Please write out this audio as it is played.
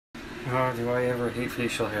Oh, do I ever hate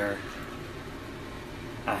facial hair?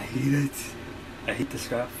 I hate it. I hate the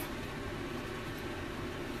stuff.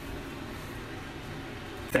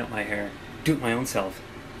 Fit out my hair. Do it my own self.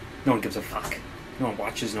 No one gives a fuck. No one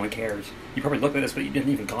watches, no one cares. You probably looked at this, but you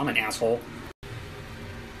didn't even comment, asshole.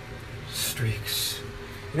 Streaks.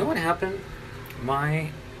 You know what happened?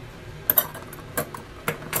 My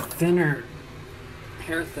hair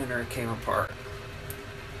thinner came apart.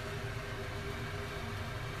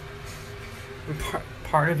 And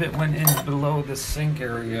part of it went in below the sink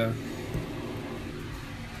area.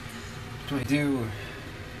 What do?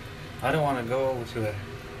 I don't want to go to a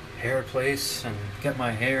hair place and get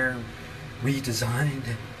my hair redesigned.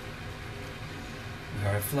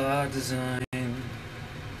 Or a flawed design.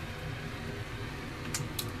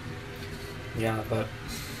 Yeah, but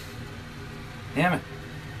damn it.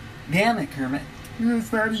 Damn it, Kermit.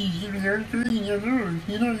 It's not easy to learn cleaning your nose.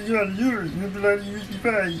 You know you gotta do it. You're bloody easy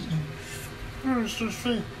pie. Oh, it's so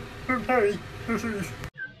sweet. I'm sorry.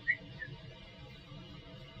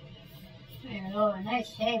 Oh,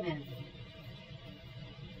 nice shaving.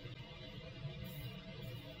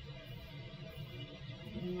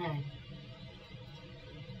 No.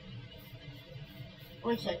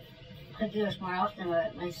 Wish I could do this more often,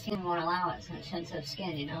 but my skin won't allow it. It's got sensitive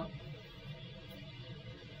skin, you know.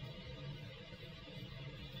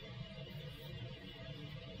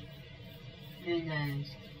 Who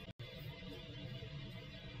knows?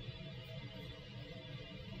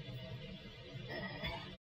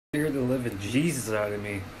 Scared the living Jesus out of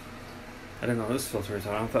me. I didn't know this filter was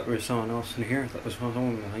on. I thought there was someone else in here. I thought there was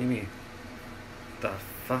someone behind me. The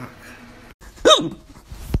fuck?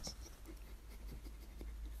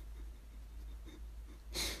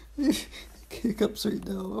 Hiccups right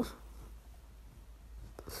now.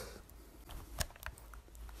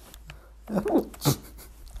 Ouch.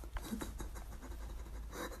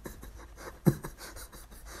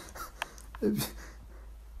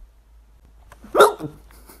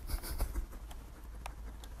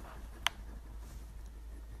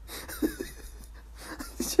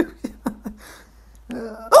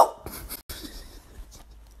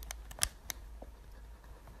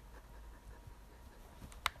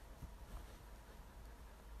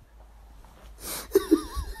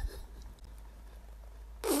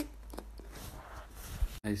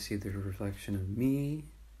 I see the reflection of me,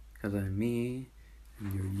 because I'm me,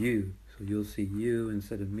 and you're you. So you'll see you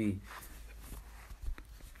instead of me.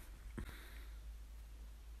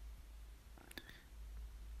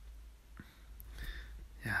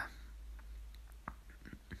 Yeah.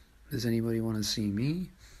 Does anybody want to see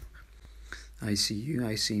me? I see you,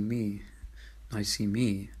 I see me. I see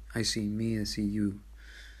me. I see me, I see you.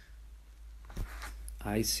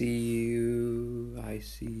 I see you, I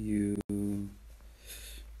see you.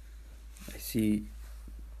 I see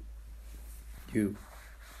you.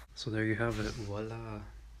 So there you have it. Voila.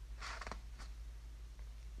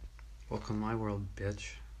 Welcome to my world,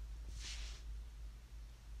 bitch.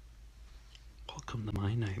 Welcome to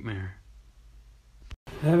my nightmare.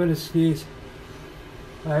 Having a sneeze.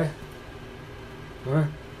 Hi. What?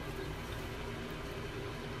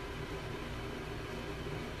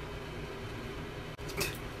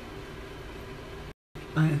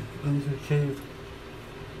 My eyes are shaved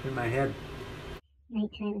in my head.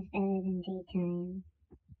 Nighttime is better than daytime.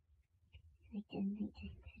 I like the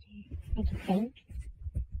nighttime better. I can think.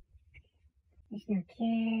 There's no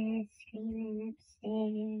kids screaming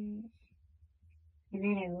upstairs. No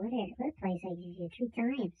matter what place I give you 3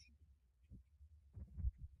 times.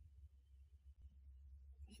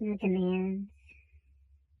 There's no demands.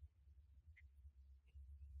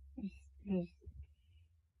 There's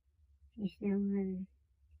no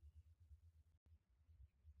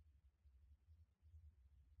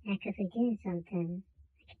actively doing something.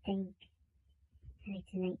 I can think. I like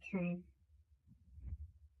the nighttime.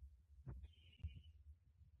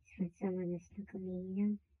 Just want someone to snuggle me, you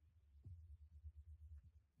know?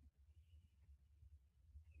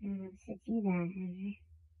 I don't know to do that ever.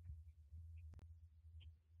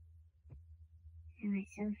 I work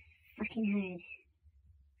so fucking hard.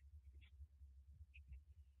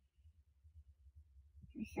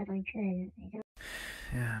 I said I could. I don't.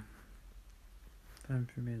 Yeah. Time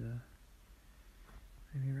for me to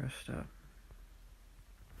maybe rest up.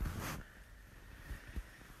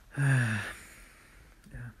 Yeah.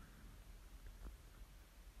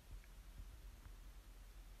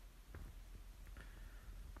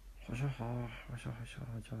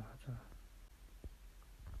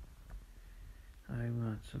 I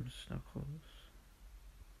want some snuggles.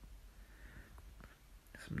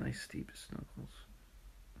 Some nice deep snuggles.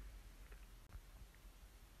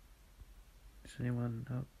 Is anyone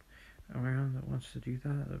up? around that wants to do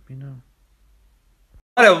that, let me know.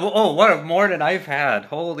 What a morning I've had.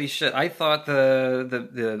 Holy shit. I thought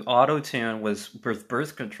the auto-tune was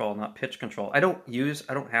birth control, not pitch control. I don't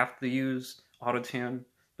have to use auto-tune,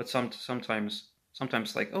 but sometimes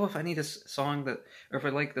like, oh, if I need a song that, or if I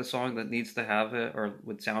like the song that needs to have it or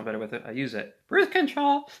would sound better with it, I use it. Birth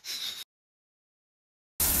control.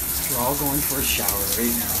 We're all going for a shower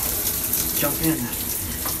right now. Jump in.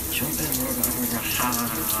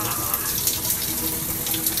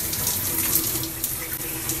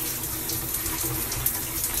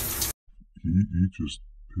 He just,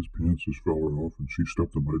 his pants just fell right off, and she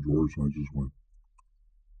stepped in my drawers, and I just went,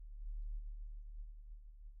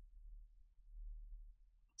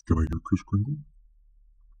 "Can I hear Kris Kringle?"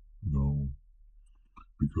 No,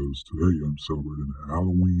 because today I'm celebrating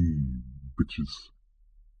Halloween, bitches.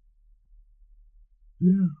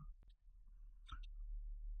 Yeah.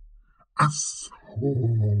 Oh,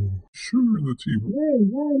 sugar in the tea. Whoa,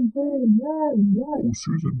 whoa, whoa, whoa, whoa.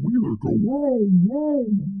 Susan Wheeler, go, whoa, whoa,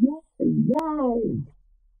 whoa, whoa.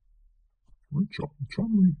 Right,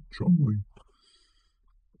 Chumley.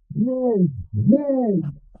 Whoa, whoa,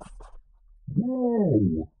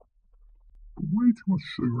 whoa. Way too much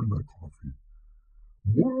sugar in that coffee.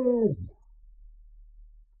 Whoa.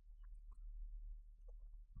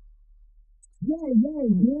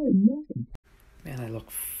 Whoa. Man, I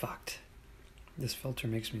look fucked. This filter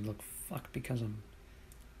makes me look fucked because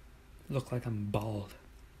look like I'm bald.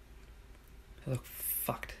 I look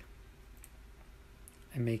fucked.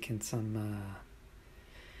 I'm making some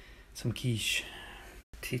quiche.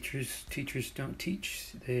 Teachers don't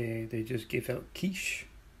teach. They just give out quiche.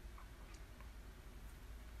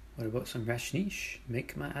 What about some rashnish?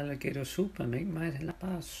 Make my alligator soup and make my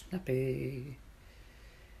lapa snappy.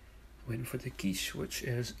 Waiting for the quiche, which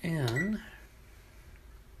is in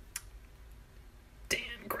 10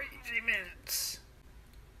 crazy minutes.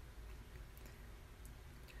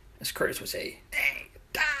 As Curtis would say, "Hey,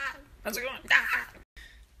 Dad, how's it going, Dad?"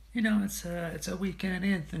 You know, it's a weekend at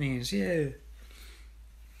Anthony's, yeah.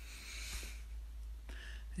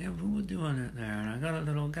 Yeah, we're doing it there, and I got a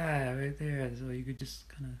little guy right there, so you could just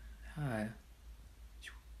kind of hi.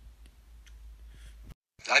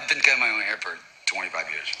 I've been cutting my own hair for 25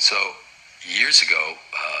 years. So years ago,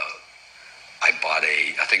 I bought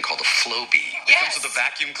a thing called a Flowbee. It comes with a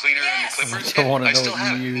vacuum cleaner and the clippers. I still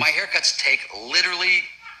have it. My haircuts take literally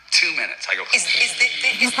 2 minutes. I go. Is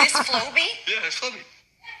this Flowbee? Yeah, it's Flowbee.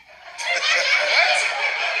 What?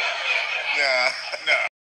 Yeah.